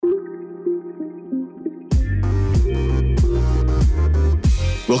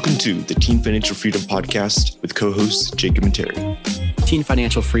Welcome to the Teen Financial Freedom Podcast with co-hosts Jacob and Terry. Teen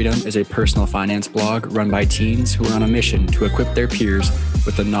Financial Freedom is a personal finance blog run by teens who are on a mission to equip their peers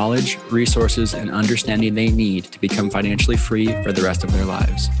with the knowledge, resources, and understanding they need to become financially free for the rest of their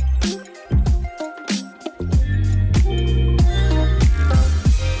lives.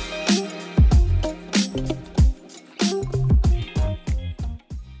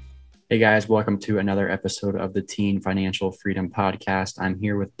 Hey guys, welcome to another episode of the Teen Financial Freedom Podcast. I'm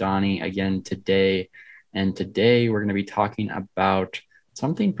here with Donnie again today, and today we're going to be talking about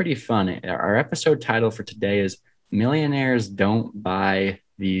something pretty fun. Our episode title for today is Millionaires Don't Buy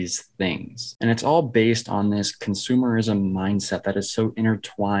These Things. And it's all based on this consumerism mindset that is so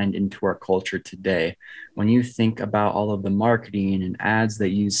intertwined into our culture today. When you think about all of the marketing and ads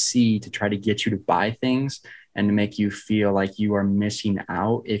that you see to try to get you to buy things, and to make you feel like you are missing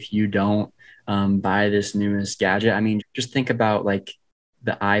out if you don't buy this newest gadget. I mean, just think about like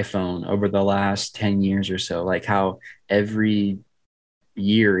the iPhone over the last 10 years or so, like how every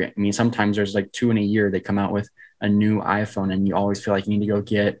year, I mean, sometimes there's like 2 in a year, they come out with a new iPhone and you always feel like you need to go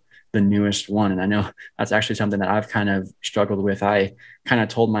get the newest one. And I know that's actually something that I've kind of struggled with. I kind of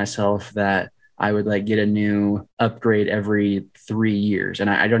told myself that I would like get a new upgrade every 3 years. And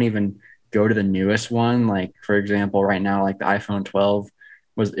I don't even go to the newest one. Like, for example, right now, like the iPhone 12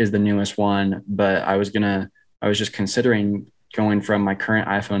 is the newest one, but I was just considering going from my current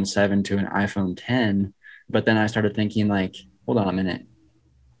iPhone 7 to an iPhone 10. But then I started thinking like, hold on a minute,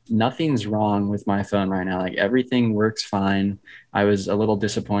 nothing's wrong with my phone right now. Like everything works fine. I was a little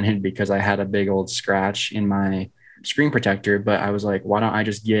disappointed because I had a big old scratch in my screen protector, but I was like, why don't I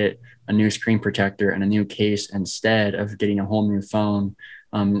just get a new screen protector and a new case instead of getting a whole new phone?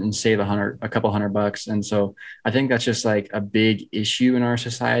 And save a couple $100. And so I think that's just like a big issue in our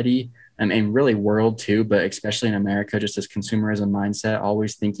society and really world too, but especially in America, just this consumerism mindset,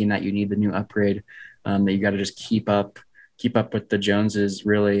 always thinking that you need the new upgrade, that you got to just keep up with the Joneses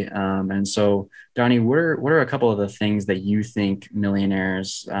really. And so Donnie, what are a couple of the things that you think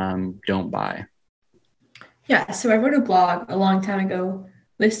millionaires don't buy? Yeah. So I wrote a blog a long time ago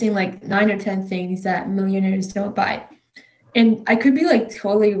listing like 9 or 10 things that millionaires don't buy. And I could be like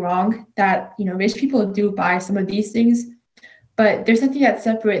totally wrong that, rich people do buy some of these things, but there's something that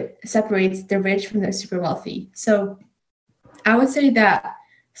separates the rich from the super wealthy. So I would say that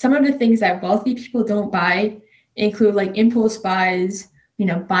some of the things that wealthy people don't buy include like impulse buys,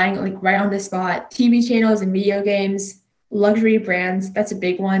 buying like right on the spot, TV channels and video games, luxury brands. That's a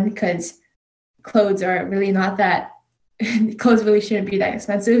big one because clothes are really not that, clothes really shouldn't be that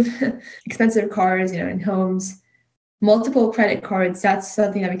expensive, expensive cars, and homes. Multiple credit cards, that's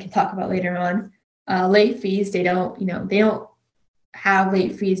something that we can talk about later on. Late fees, they don't have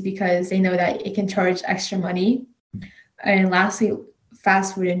late fees because they know that it can charge extra money. And lastly,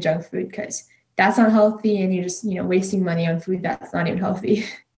 fast food and junk food, because that's not healthy and you're just, wasting money on food that's not even healthy.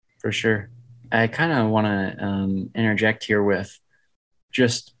 For sure. I kind of want to interject here with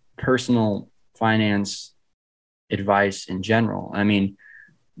just personal finance advice in general. I mean,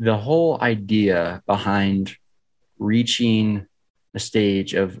 the whole idea behind reaching a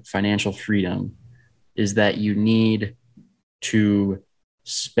stage of financial freedom is that you need to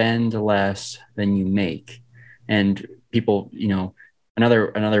spend less than you make. And people,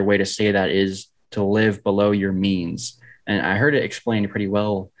 another way to say that is to live below your means. And I heard it explained pretty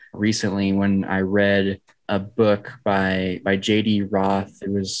well recently when I read a book by J.D. Roth.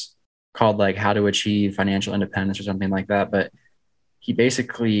 It was called like How to Achieve Financial Independence or something like that. But he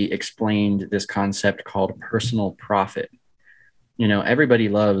basically explained this concept called personal profit. Everybody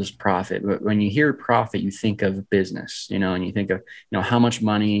loves profit, but when you hear profit, you think of business, and you think of, how much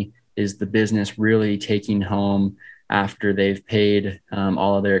money is the business really taking home after they've paid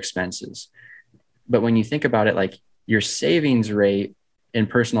all of their expenses. But when you think about it, like your savings rate in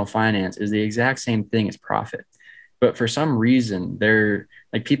personal finance is the exact same thing as profit. But for some reason, they're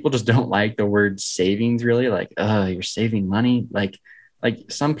like, people just don't like the word savings really, like, you're saving money. Like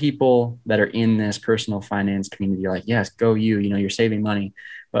some people that are in this personal finance community are like, yes, go you, you're saving money.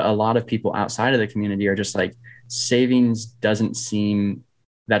 But a lot of people outside of the community are just like, savings doesn't seem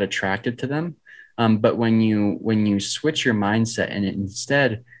that attractive to them. But when you switch your mindset and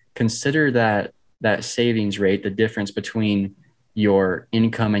instead consider that savings rate, the difference between your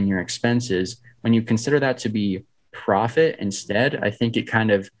income and your expenses, when you consider that to be profit instead, I think it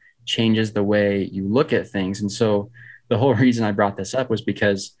kind of changes the way you look at things. And so the whole reason I brought this up was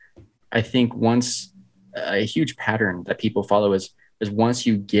because I think once a huge pattern that people follow is once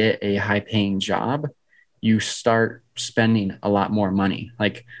you get a high paying job, you start spending a lot more money.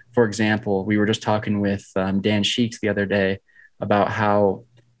 Like, for example, we were just talking with Dan Sheeks the other day about how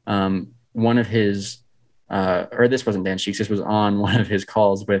one of his, or this wasn't Dan Sheeks, this was on one of his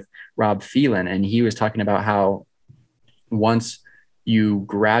calls with Rob Phelan. And he was talking about how once you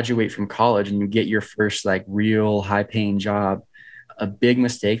graduate from college and you get your first like real high paying job, a big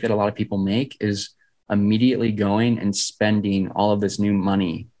mistake that a lot of people make is immediately going and spending all of this new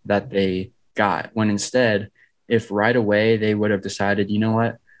money that they got, when instead, if right away they would have decided, you know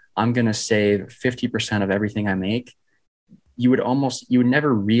what, I'm going to save 50% of everything I make, you would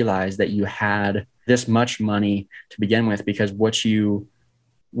never realize that you had this much money to begin with, because what you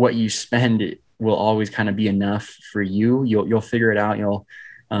spend will always kind of be enough for you. You'll figure it out. You'll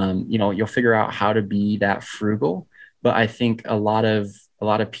figure out how to be that frugal. But I think a lot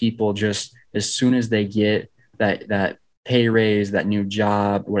of people, just as soon as they get that pay raise, that new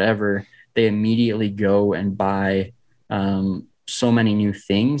job, whatever, they immediately go and buy so many new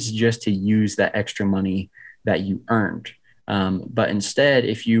things just to use that extra money that you earned. But instead,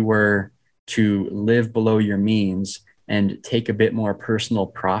 if you were to live below your means and take a bit more personal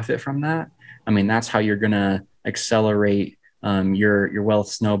profit from that, I mean, that's how you're going to accelerate your wealth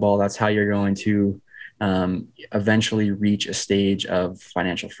snowball. That's how you're going to eventually reach a stage of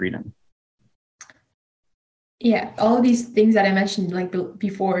financial freedom. Yeah, all of these things that I mentioned like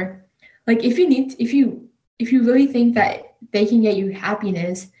before, like if you really think that they can get you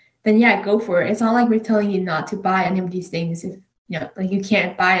happiness, then yeah, go for it. It's not like we're telling you not to buy any of these things. If like you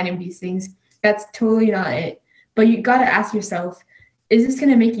can't buy any of these things, that's totally not it. But you got to ask yourself, is this going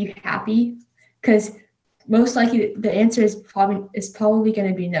to make you happy? Because most likely the answer is probably going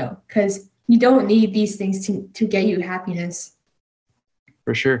to be no, because you don't need these things to get you happiness.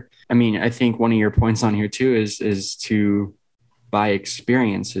 For sure. I mean, I think one of your points on here too is to buy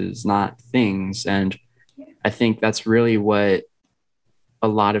experiences, not things. And I think that's really what a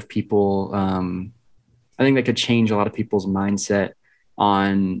lot of people, I think that could change a lot of people's mindset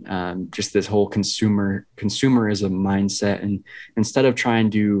on just this whole consumerism mindset. And instead of trying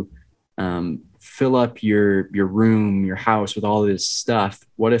to fill up your room, your house with all this stuff,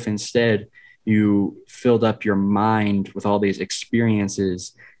 what if instead you filled up your mind with all these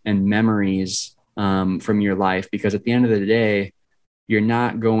experiences and memories from your life? Because at the end of the day, you're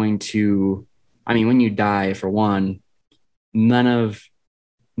not going to, I mean, when you die, for one, none of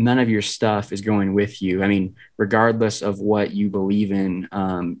your stuff is going with you. I mean, regardless of what you believe in,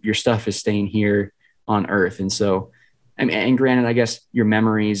 your stuff is staying here on earth. And so, I mean, and granted, I guess your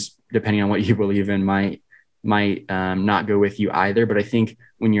memories, depending on what you believe in, might not go with you either. But I think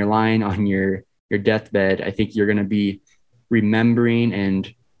when you're lying on your deathbed, I think you're going to be remembering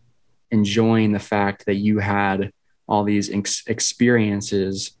and enjoying the fact that you had all these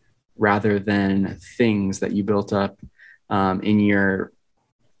experiences rather than things that you built up in your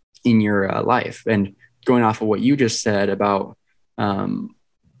life. And going off of what you just said about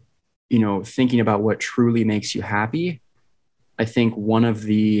thinking about what truly makes you happy, I think one of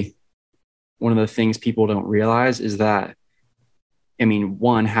the things people don't realize is that, I mean,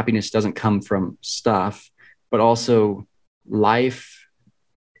 one, happiness doesn't come from stuff, but also life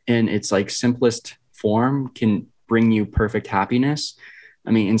in its like simplest form can bring you perfect happiness.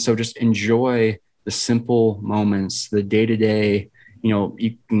 I mean, and so just enjoy the simple moments, the day-to-day.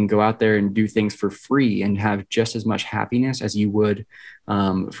 You can go out there and do things for free and have just as much happiness as you would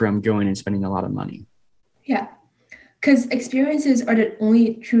from going and spending a lot of money. Yeah, because experiences are the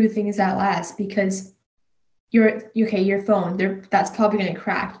only true things that last. Because your phone, that's probably going to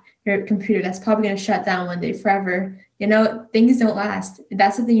crack. Your computer, that's probably going to shut down one day forever. Things don't last.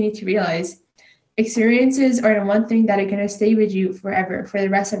 That's the thing you need to realize. Experiences are the one thing that are going to stay with you forever, for the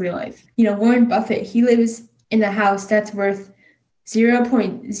rest of your life. Warren Buffett, he lives in a house that's worth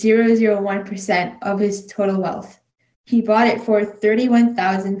 0.001% of his total wealth. He bought it for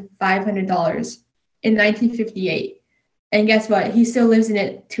 $31,500 in 1958. And guess what? He still lives in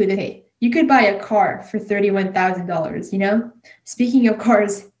it to this day. You could buy a car for $31,000, Speaking of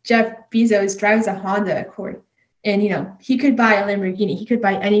cars, Jeff Bezos drives a Honda Accord. And, he could buy a Lamborghini. He could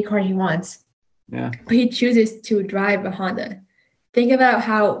buy any car he wants. Yeah. But he chooses to drive a Honda. Think about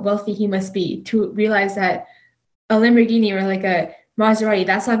how wealthy he must be to realize that a Lamborghini or like a Maserati,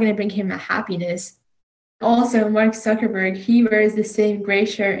 that's not going to bring him a happiness. Also, Mark Zuckerberg, he wears the same gray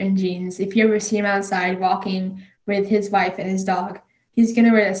shirt and jeans. If you ever see him outside walking with his wife and his dog, he's going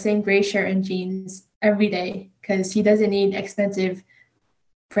to wear the same gray shirt and jeans every day because he doesn't need expensive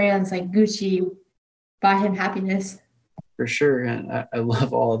brands like Gucci buy him happiness. For sure. And I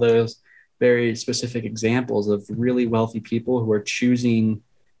love all those very specific examples of really wealthy people who are choosing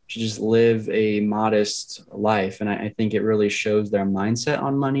to just live a modest life. And I think it really shows their mindset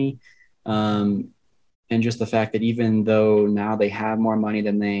on money. And and just the fact that even though now they have more money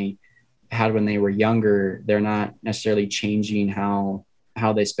than they had when they were younger, they're not necessarily changing how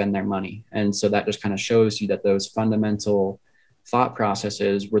they spend their money. And so that just kind of shows you that those fundamental thought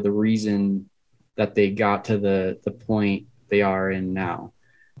processes were the reason that they got to the point they are in now.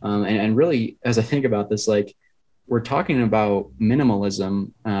 And really, as I think about this, like, we're talking about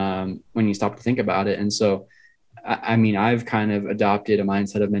minimalism when you stop to think about it. And so, I mean, I've kind of adopted a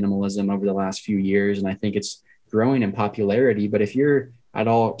mindset of minimalism over the last few years, and I think it's growing in popularity. But if you're at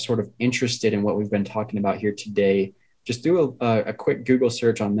all sort of interested in what we've been talking about here today, just do a quick Google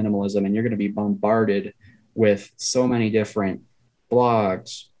search on minimalism, and you're going to be bombarded with so many different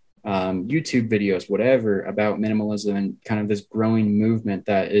blogs, YouTube videos, whatever, about minimalism and kind of this growing movement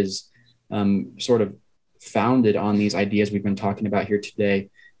that is sort of founded on these ideas we've been talking about here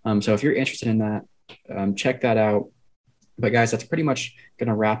today. So if you're interested in that, check that out. But guys, that's pretty much going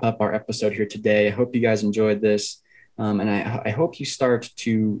to wrap up our episode here today. I hope you guys enjoyed this. And I hope you start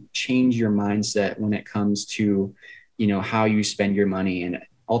to change your mindset when it comes to, how you spend your money. And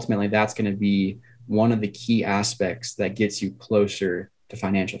ultimately, that's going to be one of the key aspects that gets you closer to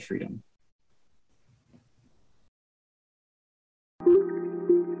financial freedom.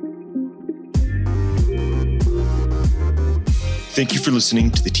 Thank you for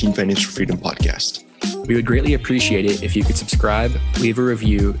listening to the Teen Financial Freedom Podcast. We would greatly appreciate it if you could subscribe, leave a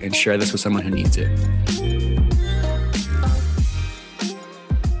review, and share this with someone who needs it.